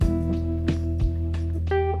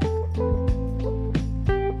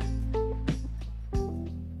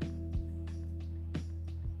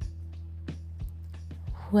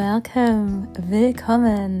Welcome,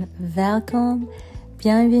 willkommen, welcome,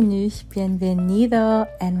 bienvenue, bienvenido,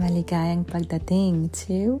 and maligayang pagdating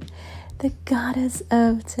to the Goddess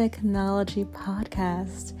of Technology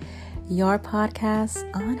podcast, your podcast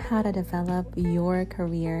on how to develop your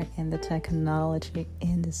career in the technology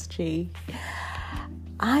industry.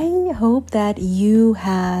 I hope that you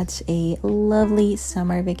had a lovely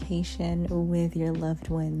summer vacation with your loved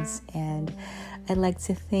ones, and I'd like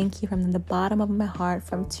to thank you from the bottom of my heart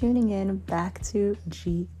from tuning in back to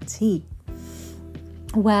GT.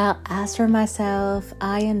 Well, as for myself,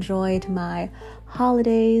 I enjoyed my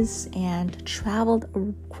holidays and traveled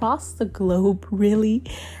across the globe, really,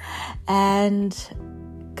 and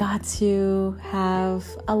got to have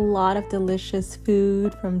a lot of delicious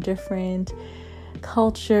food from different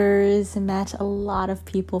cultures, met a lot of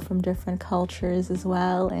people from different cultures as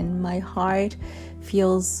well, and my heart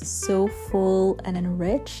feels so full and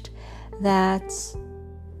enriched that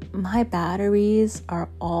my batteries are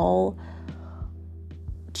all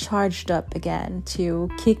charged up again to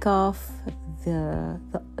kick off the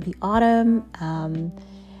autumn,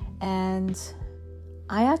 and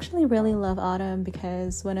I actually really love autumn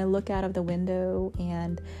because when I look out of the window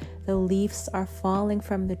and the leaves are falling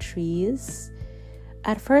from the trees,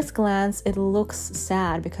 at first glance, it looks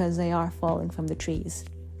sad because they are falling from the trees.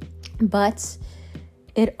 But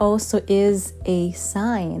it also is a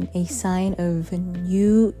sign of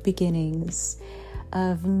new beginnings,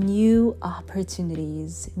 of new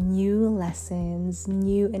opportunities, new lessons,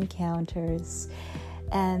 new encounters.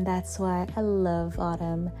 And that's why I love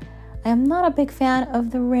autumn. I am not a big fan of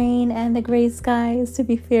the rain and the gray skies, to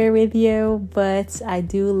be fair with you, but I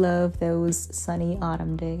do love those sunny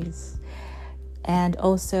autumn days. And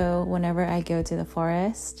also, whenever I go to the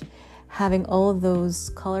forest, having all those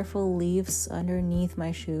colorful leaves underneath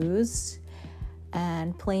my shoes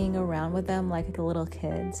and playing around with them like a little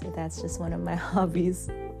kid. So that's just one of my hobbies.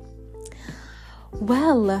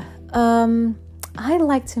 Well, I'd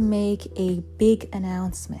like to make a big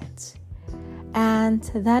announcement. And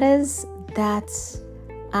that is that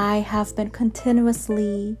I have been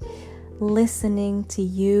continuously listening to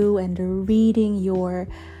you and reading your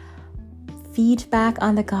feedback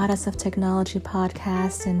on the Goddess of Technology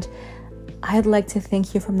podcast, and I'd like to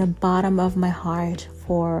thank you from the bottom of my heart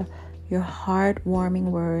for your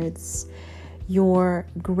heartwarming words, your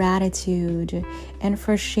gratitude, and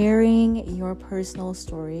for sharing your personal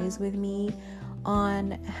stories with me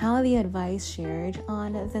on how the advice shared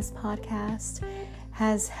on this podcast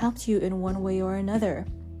has helped you in one way or another.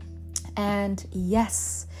 And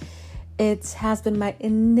yes, it has been my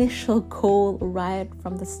initial goal right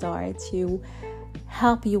from the start to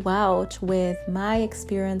help you out with my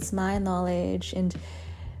experience, my knowledge, and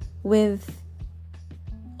with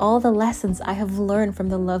all the lessons I have learned from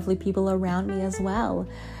the lovely people around me as well.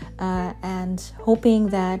 And hoping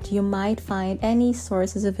that you might find any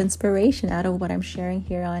sources of inspiration out of what I'm sharing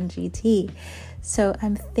here on GT. So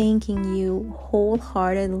I'm thanking you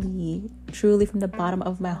wholeheartedly, truly from the bottom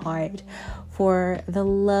of my heart, for the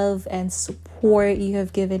love and support you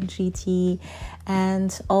have given GT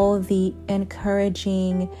and all the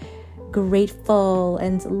encouraging, grateful,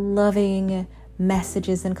 and loving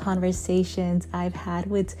messages and conversations I've had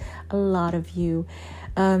with a lot of you.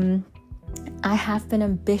 I have been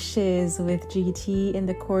ambitious with GT in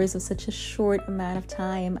the course of such a short amount of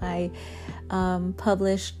time. I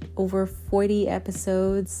published over 40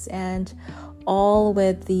 episodes, and all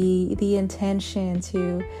with the intention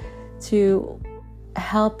to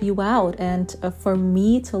help you out and for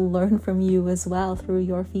me to learn from you as well through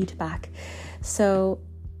your feedback. So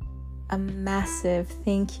a massive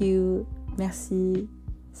thank you, merci,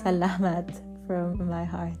 salamat from my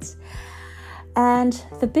heart. And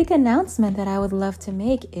the big announcement that I would love to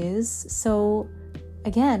make is, so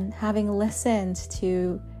again, having listened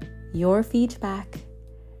to your feedback,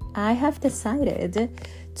 I have decided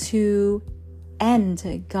to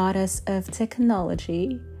end Goddess of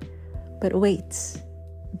Technology. But wait,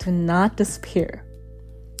 do not despair.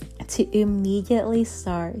 To immediately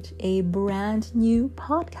start a brand new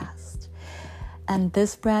podcast. And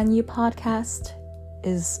this brand new podcast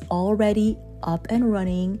is already up and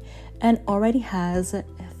running and already has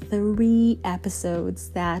 3 episodes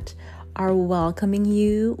that are welcoming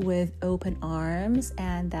you with open arms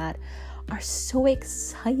and that are so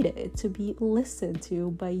excited to be listened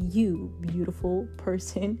to by you, beautiful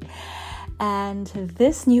person. And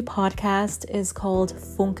this new podcast is called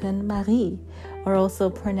Funken Marie, or also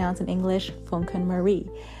pronounced in English Funken Marie.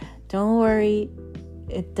 Don't worry,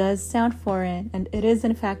 it does sound foreign and it is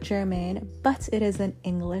in fact German, but it is an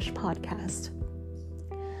English podcast.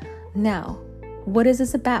 Now, what is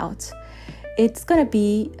this about? It's going to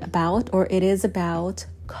be about, or it is about,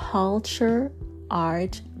 culture,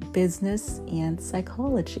 art, business, and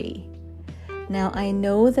psychology. Now, I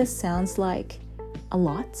know this sounds like a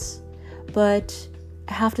lot, but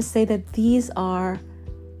I have to say that these are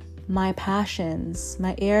my passions,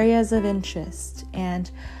 my areas of interest,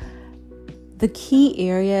 and the key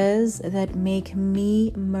areas that make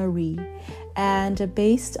me Marie. And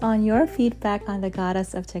based on your feedback on the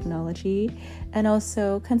Goddess of Technology, and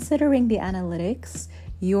also considering the analytics,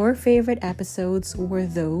 your favorite episodes were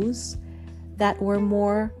those that were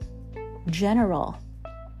more general,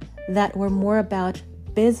 that were more about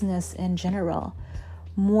business in general,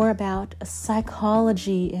 more about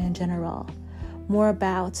psychology in general, more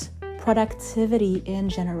about productivity in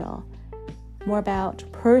general, more about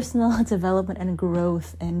personal development and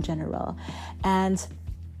growth in general. And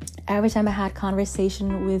every time I had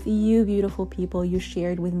conversation with you beautiful people, you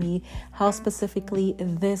shared with me how specifically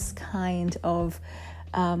this kind of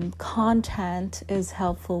content is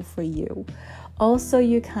helpful for you. Also,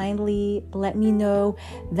 you kindly let me know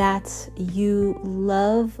that you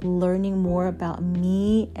love learning more about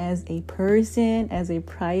me as a person, as a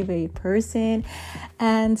private person.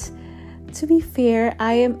 And to be fair,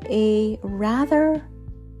 I am a rather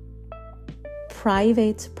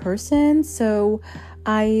private person, so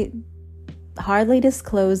I hardly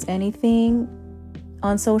disclose anything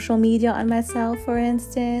on social media on myself, for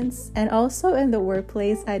instance. And also in the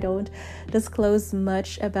workplace, I don't disclose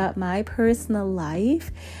much about my personal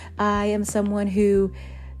life. I am someone who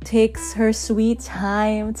takes her sweet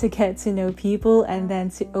time to get to know people and then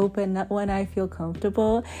to open up when I feel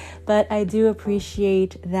comfortable. But I do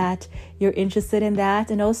appreciate that you're interested in that,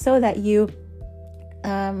 and also that you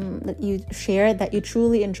shared that you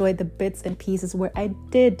truly enjoyed the bits and pieces where I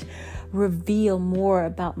did reveal more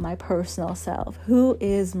about my personal self. Who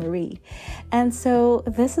is Marie? And so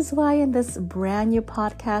this is why in this brand new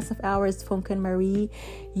podcast of ours, Funken Marie,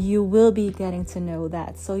 you will be getting to know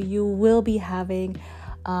that. So you will be having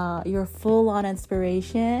your full-on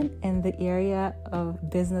inspiration in the area of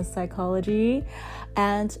business psychology.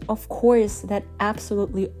 And of course, that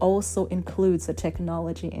absolutely also includes the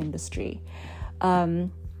technology industry.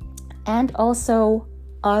 And also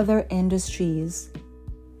other industries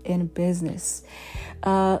in business.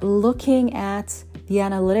 Looking at the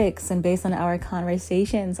analytics and based on our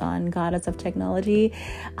conversations on Goddess of Technology,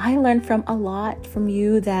 I learned from a lot from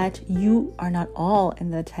you that you are not all in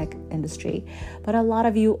the tech industry, but a lot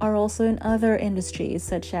of you are also in other industries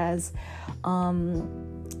such as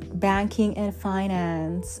banking and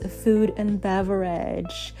finance, food and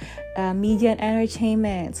beverage, media and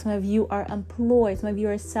entertainment. Some of you are employed, some of you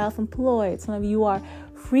are self-employed, some of you are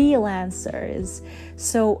freelancers.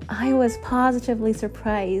 So I was positively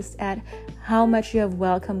surprised at how much you have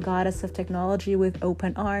welcomed Goddess of Technology with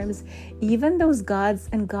open arms, even those gods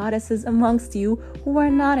and goddesses amongst you who are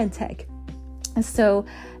not in tech. And so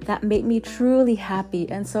that made me truly happy.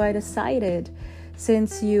 And so I decided,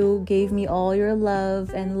 since you gave me all your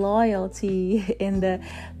love and loyalty in the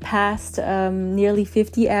past nearly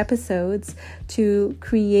 50 episodes, to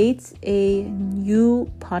create a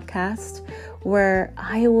new podcast where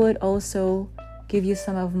I would also give you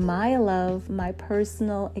some of my love, my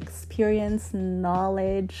personal experience,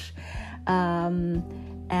 knowledge, and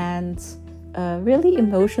really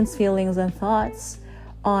emotions, feelings, and thoughts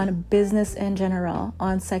on business in general,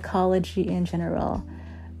 on psychology in general,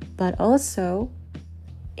 but also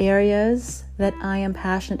areas that I am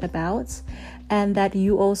passionate about and that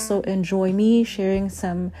you also enjoy me sharing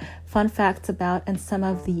some fun facts about, and some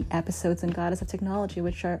of the episodes in Goddess of Technology,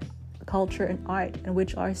 which are culture and art, and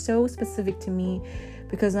which are so specific to me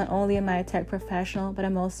because not only am I a tech professional, but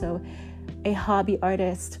I'm also a hobby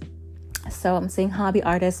artist. So I'm saying hobby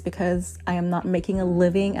artist because I am not making a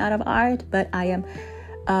living out of art, but I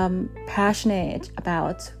am passionate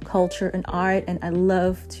about culture and art, and I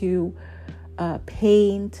love to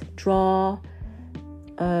paint, draw,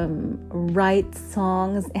 write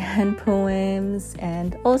songs and poems,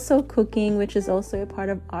 and also cooking, which is also a part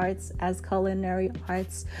of arts as culinary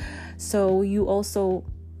arts. So you also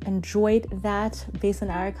enjoyed that based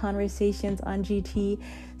on our conversations on GT.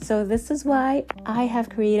 So this is why I have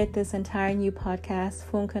created this entire new podcast,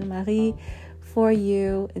 Funken Marie, for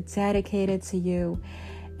you, dedicated to you.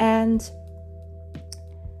 And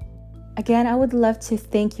again, I would love to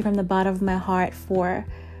thank you from the bottom of my heart for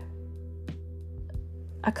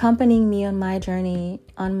accompanying me on my journey,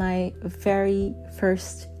 on my very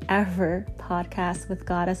first ever podcast with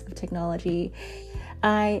Goddess of Technology.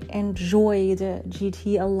 I enjoyed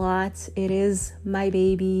GT a lot. It is my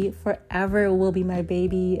baby, forever will be my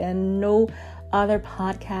baby, and no other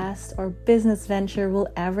podcast or business venture will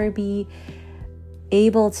ever be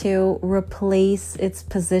able to replace its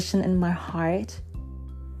position in my heart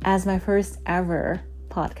as my first ever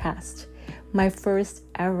podcast, my first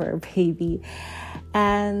ever baby.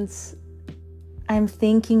 And I'm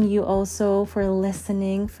thanking you also for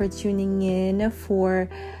listening, for tuning in, for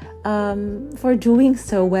doing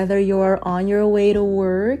so, whether you're on your way to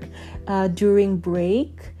work, during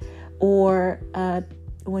break, or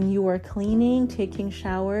when you are cleaning, taking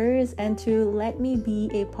showers, and to let me be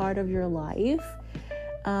a part of your life.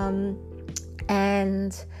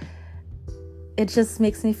 And it just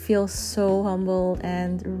makes me feel so humble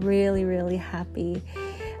and really, really happy.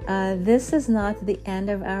 This is not the end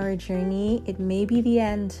of our journey. It may be the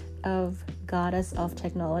end of Goddess of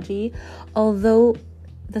Technology, although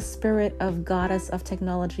the spirit of Goddess of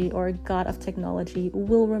Technology or God of Technology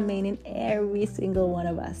will remain in every single one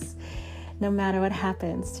of us, no matter what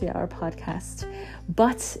happens to our podcast.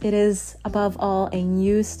 But it is above all a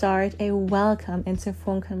new start, a welcome into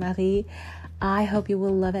Funken Marie. I hope you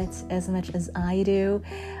will love it as much as I do.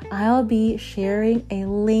 I'll be sharing a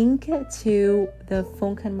link to the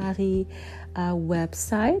Funken Marie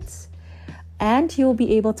website, and you'll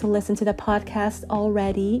be able to listen to the podcast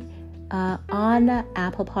already on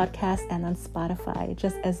Apple Podcasts and on Spotify,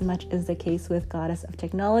 just as much as the case with Goddess of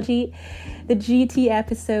Technology. The GT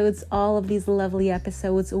episodes, all of these lovely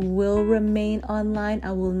episodes, will remain online.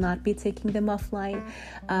 I will not be taking them offline.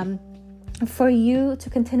 For you to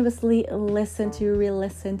continuously listen to,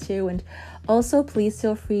 re-listen to, and also please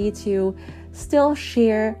feel free to still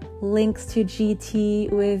share links to GT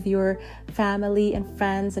with your family and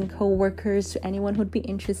friends and co-workers, to anyone who'd be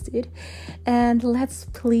interested. And let's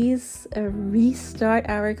please restart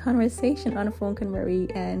our conversation on Funken Marie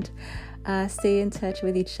and stay in touch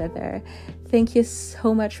with each other. Thank you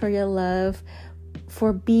so much for your love,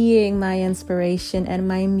 for being my inspiration and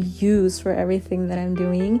my muse for everything that I'm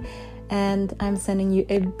doing. And I'm sending you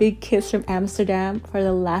a big kiss from Amsterdam for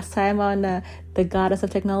the last time on the Goddess of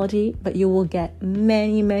Technology. But you will get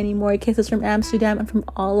many, many more kisses from Amsterdam and from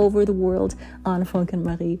all over the world on Funken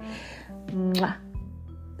Marie. Mwah.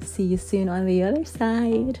 See you soon on the other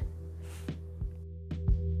side.